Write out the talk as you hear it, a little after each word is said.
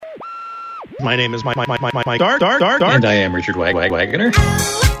My name is Mike Dark. And I am Richard Wagner.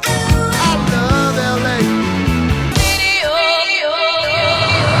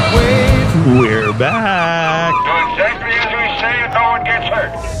 We're back. Do exactly as we say and no one gets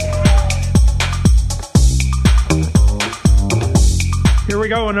hurt. Here we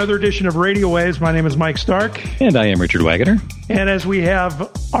go, another edition of Radio Waves. My name is Mike Stark. And I am Richard Wagner. And as we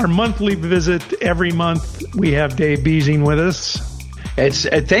have our monthly visit every month, we have Dave Beasing with us. It's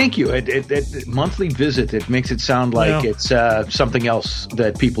thank you. Monthly visit. It makes it sound like it's something else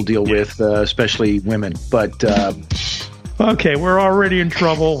that people deal with, especially women. But okay, we're already in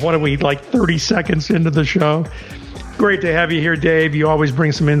trouble. What are we, like 30 seconds into the show? Great to have you here, Dave. You always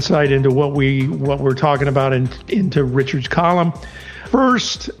bring some insight into what we're talking about into Richard's column.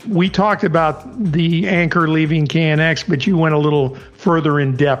 First, we talked about the anchor leaving KNX, but you went a little further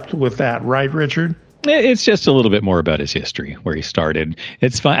in depth with that, right, Richard? It's just a little bit more about his history, where he started.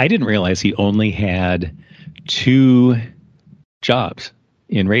 It's fine. I didn't realize he only had 2 jobs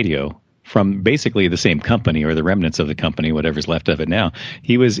in radio from basically the same company, or the remnants of the company, whatever's left of it now.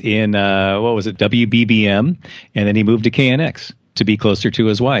 He was in, WBBM, and then he moved to KNX to be closer to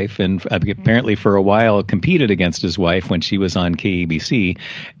his wife, and apparently for a while competed against his wife when she was on KABC,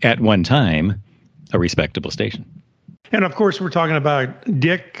 at one time a respectable station. And, of course, we're talking about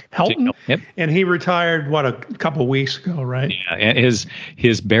Dick Helton, Yep. And he retired, a couple of weeks ago, right? Yeah, and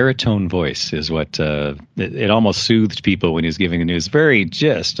his baritone voice is what it almost soothed people when he was giving the news. Very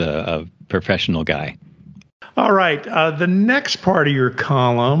just a professional guy. All right. The next part of your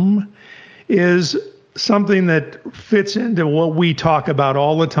column is something that fits into what we talk about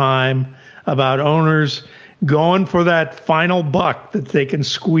all the time, about owners going for that final buck that they can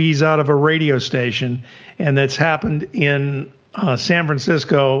squeeze out of a radio station. And that's happened in San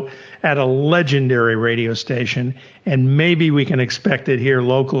Francisco at a legendary radio station. And maybe we can expect it here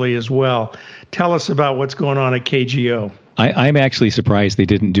locally as well. Tell us about what's going on at KGO. I'm actually surprised they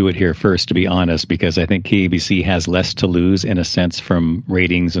didn't do it here first, to be honest, because I think KABC has less to lose, in a sense, from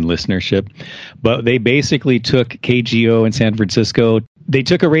ratings and listenership. But they basically took KGO in San Francisco. They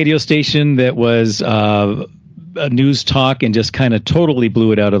took a radio station that was a news talk and just kind of totally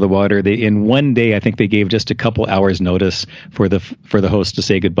blew it out of the water. In one day, I think they gave just a couple hours notice for the host to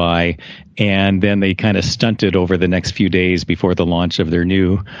say goodbye, and then they kind of stunted over the next few days before the launch of their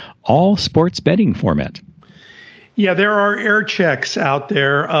new all sports betting format. Yeah, there are air checks out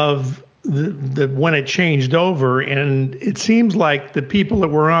there of the when it changed over, and it seems like the people that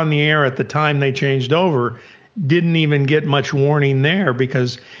were on the air at the time they changed over didn't even get much warning there,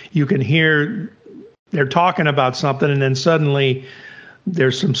 because you can hear they're talking about something, and then suddenly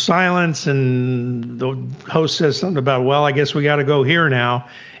there's some silence, and the host says something about, well, I guess we got to go here now.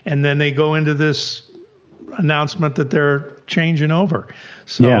 And then they go into this announcement that they're changing over.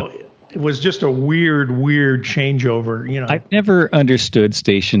 So it was just a weird changeover, I've never understood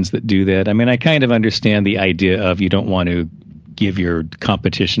stations that do that. I mean, I kind of understand the idea of you don't want to give your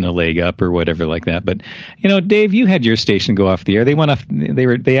competition a leg up or whatever like that. But, Dave, you had your station go off the air. They went off.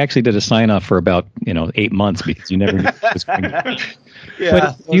 They actually did a sign off for about 8 months, because you never knew what was going on.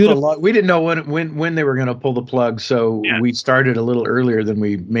 Yeah, we didn't know when they were going to pull the plug, so we started a little earlier than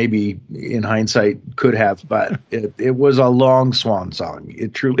we maybe in hindsight could have. But it was a long swan song.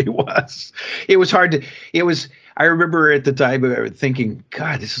 It truly was. It was hard to. I remember at the time thinking,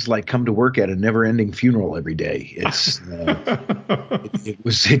 God, this is like come to work at a never-ending funeral every day. It's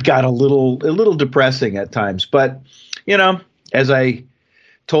it got a little depressing at times. But as I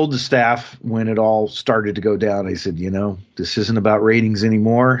told the staff when it all started to go down, I said, this isn't about ratings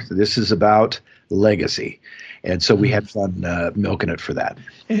anymore. This is about legacy. And so we had fun milking it for that.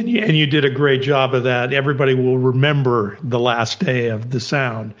 And you did a great job of that. Everybody will remember the last day of the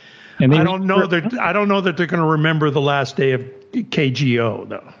sound. And I don't know that they're going to remember the last day of KGO,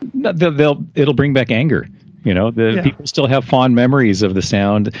 though. It'll bring back anger. People still have fond memories of the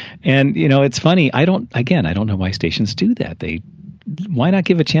sound. And, it's funny. I don't know why stations do that. Why not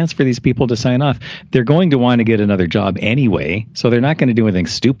give a chance for these people to sign off? They're going to want to get another job anyway, so they're not going to do anything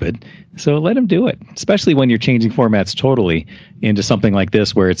stupid. So let them do it, especially when you're changing formats totally into something like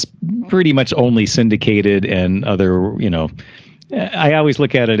this, where it's pretty much only syndicated and other, I always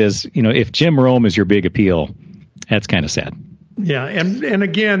look at it as, if Jim Rome is your big appeal, that's kind of sad. Yeah, and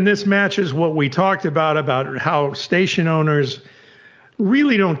again, this matches what we talked about how station owners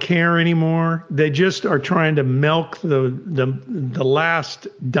really don't care anymore. They just are trying to milk the last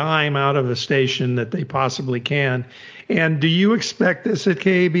dime out of a station that they possibly can. And do you expect this at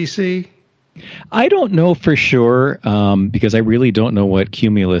KABC? I don't know for sure because I really don't know what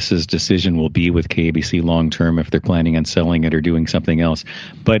Cumulus's decision will be with KABC long term, if they're planning on selling it or doing something else.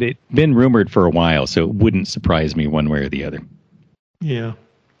 But it's been rumored for a while, so it wouldn't surprise me one way or the other. Yeah.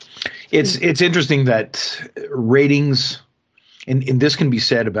 It's interesting that ratings, and this can be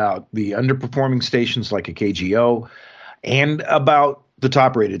said about the underperforming stations like a KGO and about the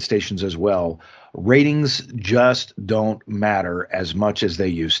top-rated stations as well. Ratings just don't matter as much as they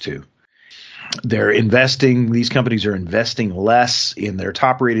used to. These companies are investing less in their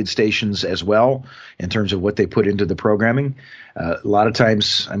top-rated stations as well in terms of what they put into the programming. A lot of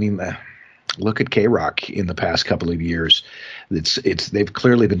times, look at K-Rock in the past couple of years. They've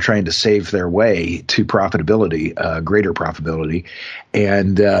clearly been trying to save their way to profitability, greater profitability,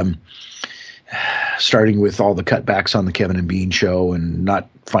 and starting with all the cutbacks on the Kevin and Bean show and not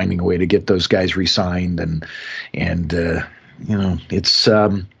finding a way to get those guys re-signed, and it's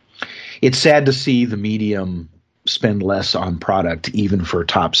sad to see the medium spend less on product, even for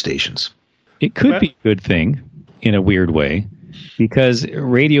top stations. It could be a good thing in a weird way, because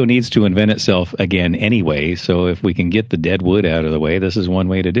radio needs to invent itself again anyway. So if we can get the dead wood out of the way, this is one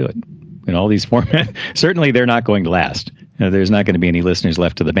way to do it. In all these formats, certainly they're not going to last. There's not going to be any listeners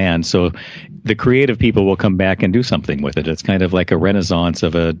left to the band. So the creative people will come back and do something with it. It's kind of like a renaissance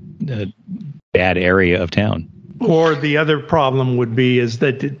of a bad area of town. Or the other problem would be is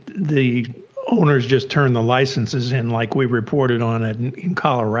that the owners just turn the licenses in, like we reported on it in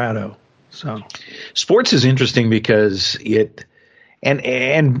Colorado. So sports is interesting because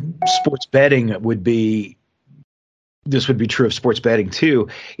and sports betting would be true of sports betting too.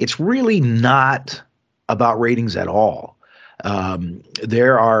 It's really not about ratings at all.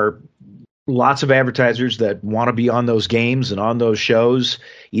 There are lots of advertisers that want to be on those games and on those shows,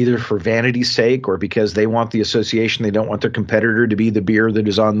 either for vanity's sake or because they want the association. They don't want their competitor to be the beer that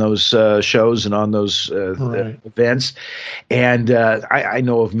is on those shows and on those events. And I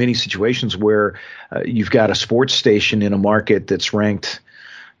know of many situations where you've got a sports station in a market that's ranked,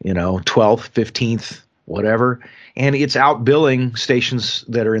 12th, 15th, whatever, and it's outbilling stations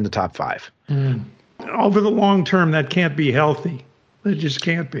that are in the top 5. Over the long term, that can't be healthy. It just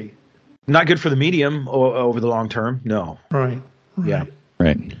can't be. Not good for the medium over the long term. No. Right. Yeah.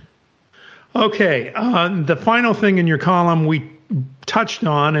 Right. Okay. The final thing in your column we touched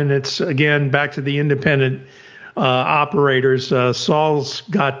on, and it's, again, back to the independent operators. Saul's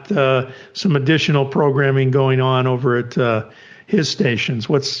got some additional programming going on over at his stations.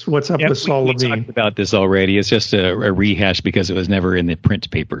 What's up with Saul Levine? We talked about this already. It's just a rehash because it was never in the print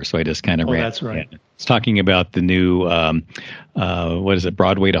paper, so I just kind of ran. That's right. It's talking about the new,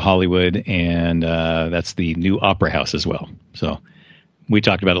 Broadway to Hollywood, and that's the new Opera House as well. So we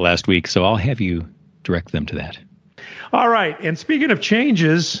talked about it last week, so I'll have you direct them to that. All right. And speaking of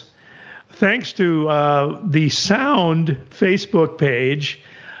changes, thanks to the Sound Facebook page,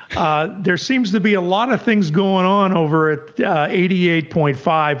 there seems to be a lot of things going on over at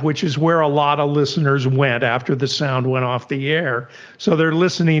 88.5, which is where a lot of listeners went after the Sound went off the air. So they're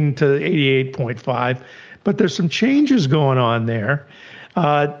listening to 88.5, but there's some changes going on there.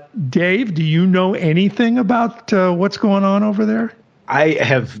 Dave, do you know anything about what's going on over there? I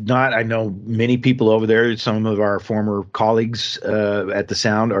have not. I know many people over there. Some of our former colleagues at the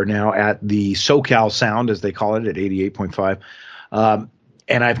Sound are now at the SoCal Sound, as they call it, at 88.5.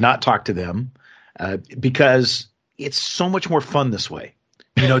 And I've not talked to them because it's so much more fun this way.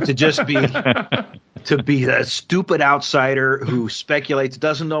 To just be a stupid outsider who speculates,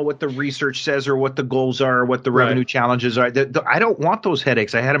 doesn't know what the research says or what the goals are or what the revenue challenges are. I don't want those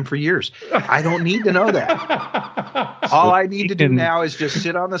headaches. I had them for years. I don't need to know that. All I need to do now is just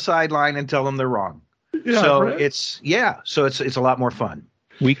sit on the sideline and tell them they're wrong. Yeah, so it's a lot more fun.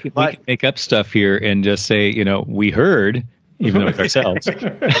 We can make up stuff here and just say, we heard. Even though it's ourselves.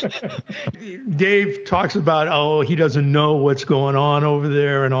 Dave talks about, he doesn't know what's going on over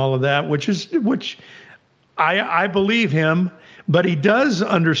there and all of that, which I believe him, but he does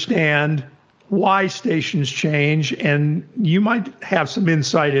understand why stations change, and you might have some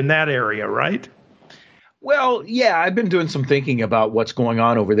insight in that area, right? Well, yeah, I've been doing some thinking about what's going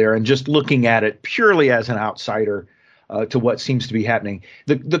on over there and just looking at it purely as an outsider. To what seems to be happening.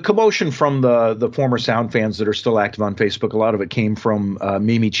 The commotion from the former Sound fans that are still active on Facebook, a lot of it came from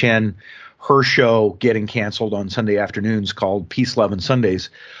Mimi Chen, her show getting canceled on Sunday afternoons called Peace, Love, and Sundays,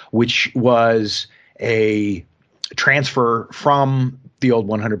 which was a transfer from the old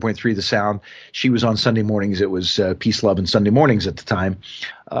 100.3 The Sound. She was on Sunday mornings. It was Peace, Love, and Sunday Mornings at the time.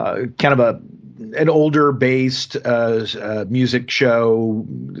 Kind of an older based music show.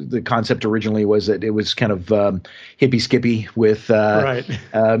 The concept originally was that it was kind of hippy skippy with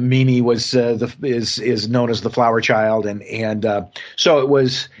Mimi was is known as the flower child, and so it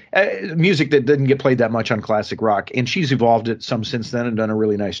was music that didn't get played that much on classic rock, and she's evolved it some since then and done a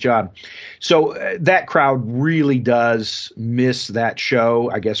really nice job. So that crowd really does miss that show.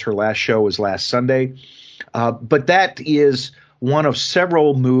 I guess her last show was last Sunday, but that is one of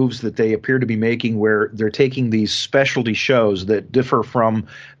several moves that they appear to be making where they're taking these specialty shows that differ from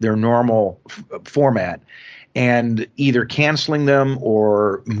their normal format and either canceling them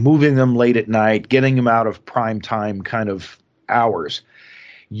or moving them late at night, getting them out of prime time kind of hours.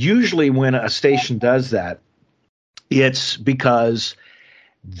 Usually when a station does that, it's because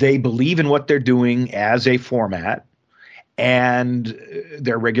they believe in what they're doing as a format and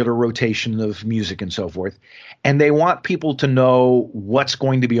their regular rotation of music and so forth. And they want people to know what's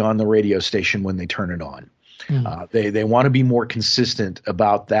going to be on the radio station when they turn it on. They want to be more consistent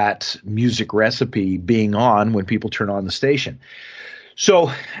about that music recipe being on when people turn on the station.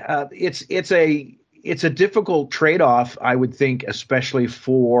 So it's a difficult trade-off, I would think, especially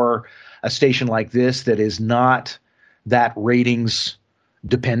for a station like this that is not that ratings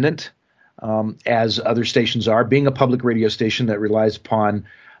dependent. As other stations are, being a public radio station that relies upon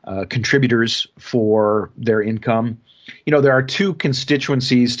contributors for their income. You know, there are two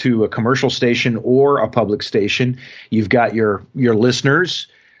constituencies to a commercial station or a public station. You've got your listeners,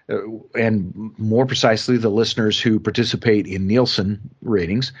 and more precisely, the listeners who participate in Nielsen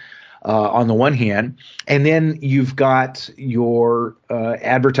ratings on the one hand, and then you've got your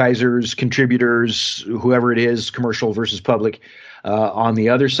advertisers, contributors, whoever it is, commercial versus public, on the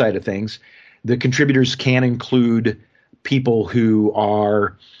other side of things. The contributors can include people who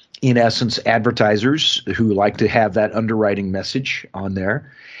are, in essence, advertisers who like to have that underwriting message on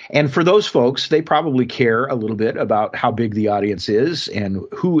there. And for those folks, they probably care a little bit about how big the audience is and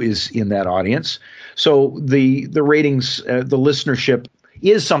who is in that audience. So the ratings, the listenership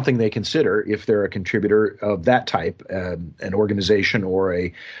is something they consider if they're a contributor of that type, an organization or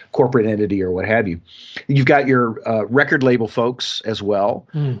a corporate entity or what have you. You've got your record label folks as well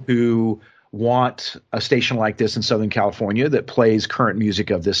who want a station like this in Southern California that plays current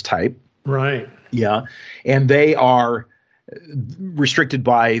music of this type. Right. Yeah. And they are restricted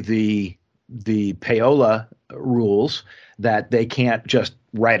by the payola rules that they can't just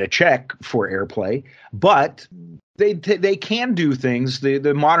write a check for airplay, but they can do things.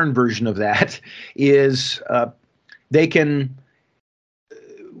 The modern version of that is they can,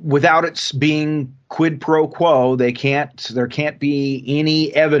 without it being quid pro quo, there can't be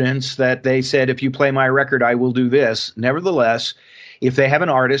any evidence that they said, if you play my record, I will do this. Nevertheless, if they have an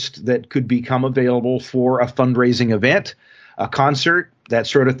artist that could become available for a fundraising event, a concert, that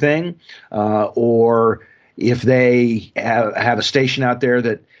sort of thing, or if they have a station out there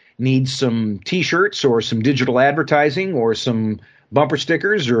that needs some T-shirts or some digital advertising or some bumper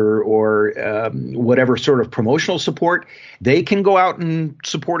stickers or whatever sort of promotional support, they can go out and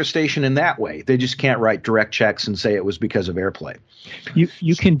support a station in that way. They just can't write direct checks and say it was because of airplay.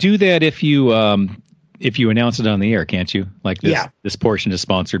 You can do that if you announce it on the air, can't you? Like this portion is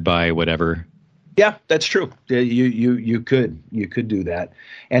sponsored by whatever. Yeah, that's true. You could do that,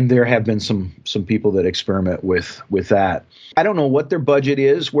 and there have been some people that experiment with that. I don't know what their budget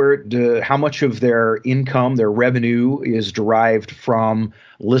is, how much of their income, their revenue, is derived from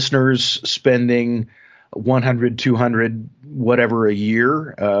listeners spending $100, $200, whatever a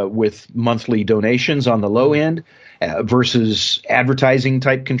year with monthly donations on the low end, versus advertising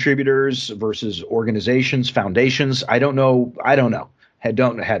type contributors versus organizations, foundations. I don't know. I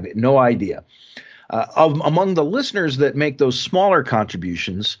don't have no idea. Among the listeners that make those smaller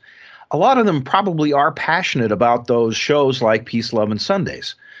contributions, a lot of them probably are passionate about those shows like Peace, Love, and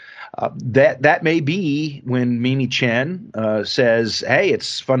Sundays. That may be when Mimi Chen says, hey,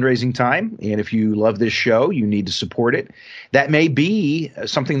 it's fundraising time, and if you love this show, you need to support it. That may be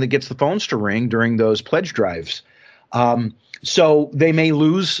something that gets the phones to ring during those pledge drives. So they may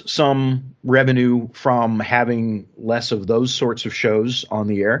lose some revenue from having less of those sorts of shows on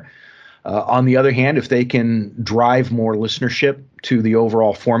the air. On the other hand, if they can drive more listenership to the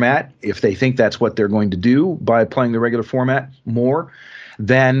overall format, if they think that's what they're going to do by playing the regular format more,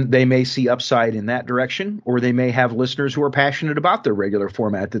 then they may see upside in that direction, or they may have listeners who are passionate about their regular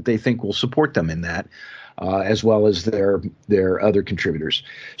format that they think will support them in that, as well as their other contributors.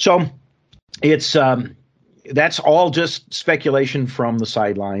 So it's that's all just speculation from the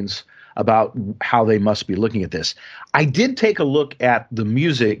sidelines about how they must be looking at this. I did take a look at the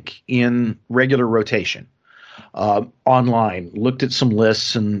music in regular rotation. online, looked at some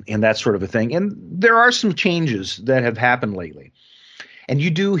lists and that sort of a thing. And there are some changes that have happened lately. And you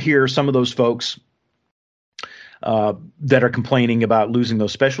do hear some of those folks that are complaining about losing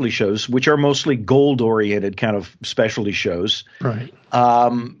those specialty shows, which are mostly gold-oriented kind of specialty shows, right?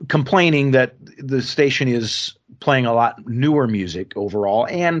 Complaining that the station is playing a lot newer music overall.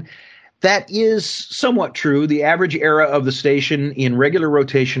 And that is somewhat true. The average era of the station in regular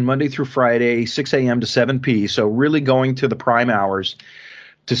rotation, Monday through Friday, 6 a.m. to 7 p. So really going to the prime hours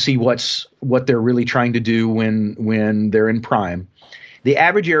to see what they're really trying to do when they're in prime. The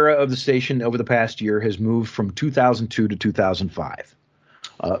average era of the station over the past year has moved from 2002 to 2005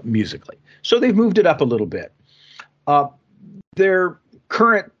 musically. So they've moved it up a little bit. Their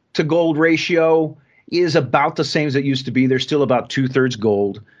current to gold ratio is about the same as it used to be. They're still about 2/3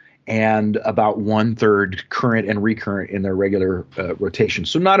 gold and about 1/3 current and recurrent in their regular rotation.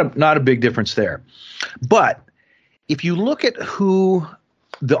 So not a big difference there. But if you look at who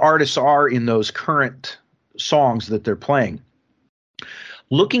the artists are in those current songs that they're playing,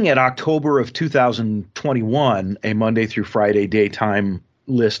 looking at October of 2021, a Monday through Friday daytime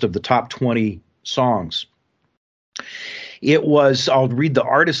list of the top 20 songs, it was, I'll read the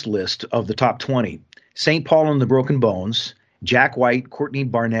artist list of the top 20. St. Paul and the Broken Bones, Jack White, Courtney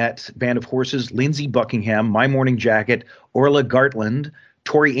Barnett, Band of Horses, Lindsey Buckingham, My Morning Jacket, Orla Gartland,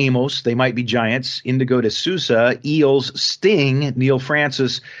 Tori Amos, They Might Be Giants, Indigo de Souza, Eels, Sting, Neil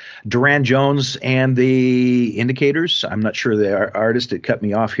Francis, Duran Jones, and the Indicators. I'm not sure the artist that cut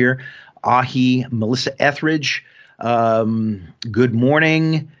me off here. Ahi, Melissa Etheridge, Good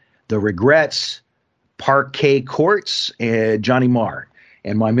Morning, The Regrets, Parquet Courts, and Johnny Marr.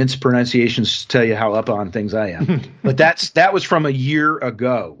 And my mispronunciations tell you how up on things I am. But that was from a year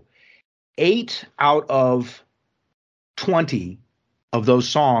ago. 8 out of 20 of those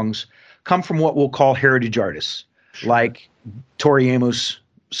songs come from what we'll call heritage artists, like Tori Amos,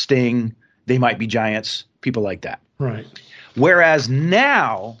 Sting, They Might Be Giants, people like that. Right. Whereas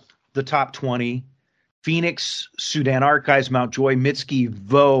now the top 20, Phoenix, Sudan Archives, Mountjoy, Mitski,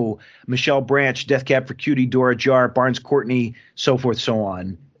 Vo, Michelle Branch, Death Cab for Cutie, Dora Jar, Barnes Courtney, so forth, so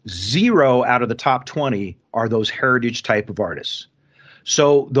on. 0 out of the top 20 are those heritage type of artists.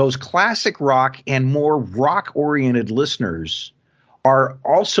 So those classic rock and more rock-oriented listeners are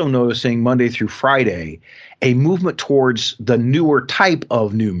also noticing Monday through Friday a movement towards the newer type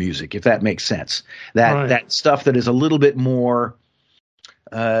of new music, if that makes sense. That stuff that is a little bit more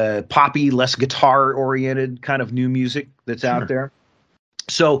poppy, less guitar-oriented kind of new music that's out there.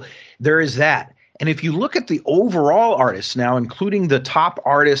 So there is that. And if you look at the overall artists now, including the top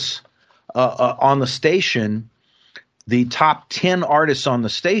artists on the station, the top 10 artists on the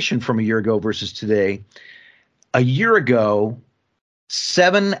station from a year ago versus today, a year ago,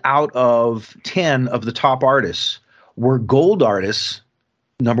 7 out of 10 of the top artists were gold artists,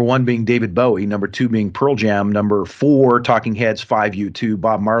 number 1 being David Bowie, number 2 being Pearl Jam, number 4 Talking Heads, 5 U2,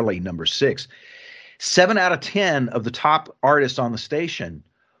 Bob Marley, number 6. 7 out of 10 of the top artists on the station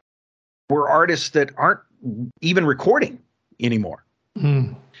were artists that aren't even recording anymore.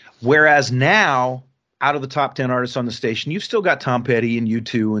 Whereas now, out of the top 10 artists on the station, you've still got Tom Petty and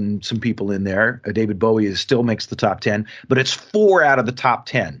U2 and some people in there. David Bowie still makes the top 10, but it's 4 out of the top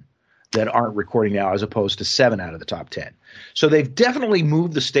 10 that aren't recording now as opposed to 7 out of the top 10. So they've definitely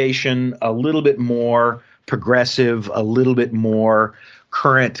moved the station a little bit more progressive, a little bit more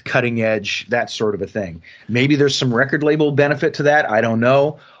current, cutting edge, that sort of a thing. Maybe there's some record label benefit to that. I don't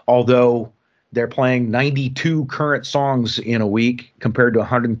know. Although they're playing 92 current songs in a week compared to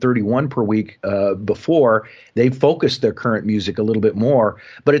 131 per week before. They've focused their current music a little bit more,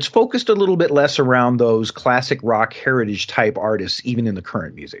 but it's focused a little bit less around those classic rock heritage type artists, even in the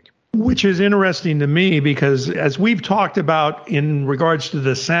current music. Which is interesting to me because as we've talked about in regards to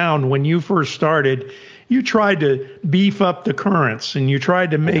the sound, when you first started, you tried to beef up the currents and you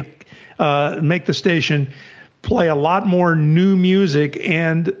tried to make the station play a lot more new music,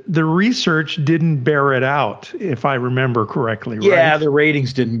 and the research didn't bear it out, if I remember correctly, right? Yeah, the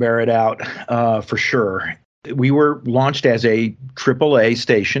ratings didn't bear it out for sure. We were launched as a AAA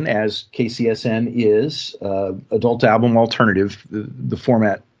station, as KCSN is, adult album alternative, the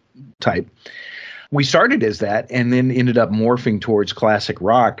format type. We started as that and then ended up morphing towards classic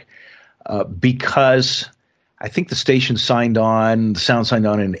rock because I think the station signed on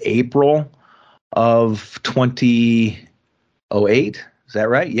in April of 2008. Is that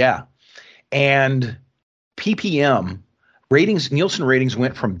right? Yeah. And PPM ratings, Nielsen ratings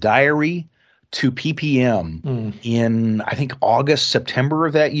went from diary to PPM in, I think, August, September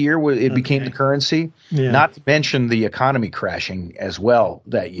of that year. It became the currency. Yeah. Not to mention the economy crashing as well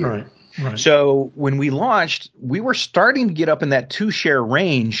that year. Right. Right. So when we launched, we were starting to get up in that 2-share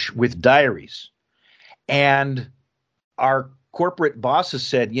range with Diaries. And our corporate bosses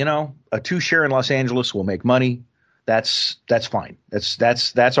said, a 2-share in Los Angeles will make money. That's fine.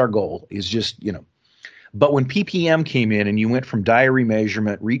 That's our goal, is just, But when PPM came in and you went from diary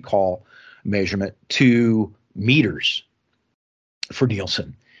measurement, recall measurement to meters for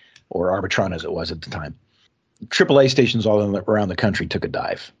Nielsen, or Arbitron as it was at the time, AAA stations all around the country took a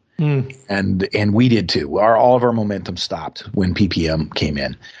dive. And we did too. All of our momentum stopped when PPM came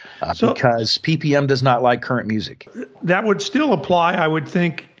in because PPM does not like current music. That would still apply, I would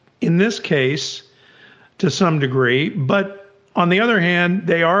think, in this case to some degree. But on the other hand,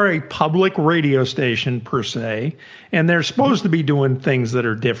 they are a public radio station per se, and they're supposed to be doing things that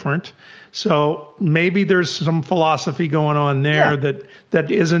are different. So maybe there's some philosophy going on there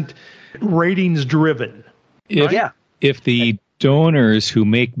that isn't ratings driven. If the donors who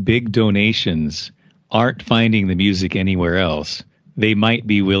make big donations aren't finding the music anywhere else, they might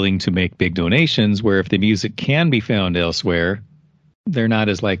be willing to make big donations, where if the music can be found elsewhere, they're not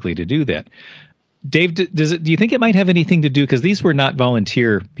as likely to do that. Dave, do you think it might have anything to do, because these were not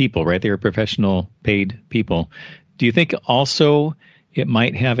volunteer people, right? They were professional paid people. Do you think also it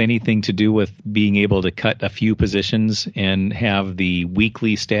might have anything to do with being able to cut a few positions and have the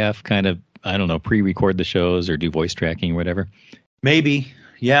weekly staff kind of, I don't know, pre-record the shows or do voice tracking or whatever? Maybe.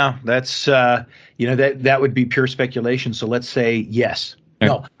 Yeah, that's, that would be pure speculation. So let's say yes.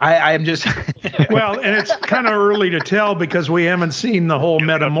 No, I am just. Well, and it's kind of early to tell because we haven't seen the whole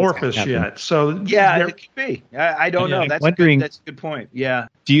metamorphosis yet. So it could be. I don't know. That's a good point. Yeah.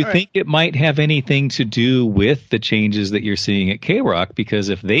 Do you think it might have anything to do with the changes that you're seeing at K-Rock? Because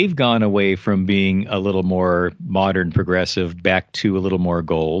if they've gone away from being a little more modern, progressive, back to a little more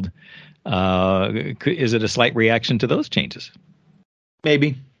gold, is it a slight reaction to those changes?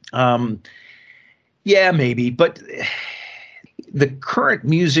 Maybe. Maybe. But the current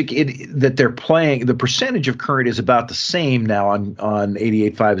music that they're playing, the percentage of current is about the same now on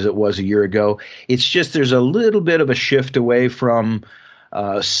 88.5 as it was a year ago. It's just there's a little bit of a shift away from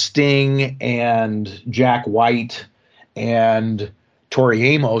Sting and Jack White and Tori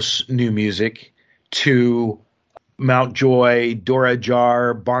Amos new music to Mountjoy, Dora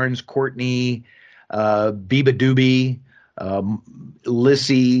Jar, Barnes Courtney, Biba Doobie,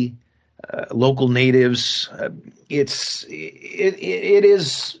 Lissy, local natives. It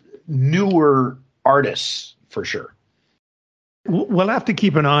is newer artists for sure. We'll have to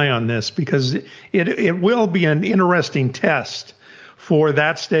keep an eye on this because it will be an interesting test for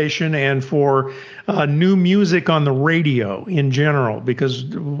that station and for new music on the radio in general, because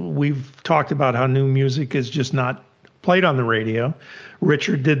we've talked about how new music is just not played on the radio.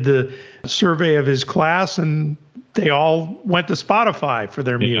 Richard did the survey of his class and they all went to Spotify for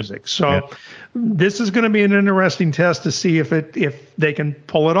their music. So this is going to be an interesting test to see if they can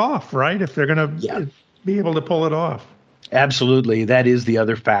pull it off, right? If they're going to be able to pull it off. Absolutely. That is the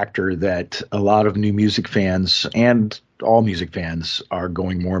other factor that a lot of new music fans and all music fans are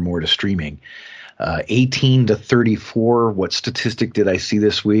going more and more to streaming. 18 to 34, what statistic did I see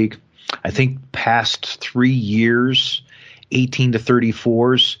this week? I think past 3 years, 18 to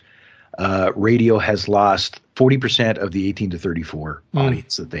 34s, radio has lost 40% of the 18 to 34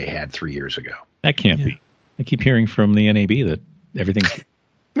 audience that they had 3 years ago. That can't be. I keep hearing from the NAB that everything's...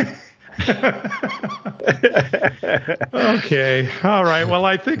 Okay. All right. Well,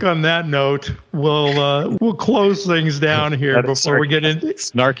 I think on that note, we'll close things down here before we get into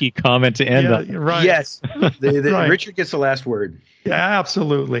snarky comment to end on. Right. Yes. Right. Richard gets the last word. Yeah,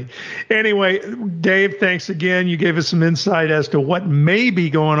 absolutely. Anyway, Dave, thanks again. You gave us some insight as to what may be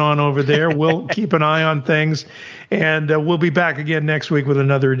going on over there. We'll keep an eye on things, and we'll be back again next week with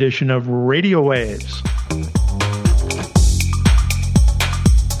another edition of Radio Waves.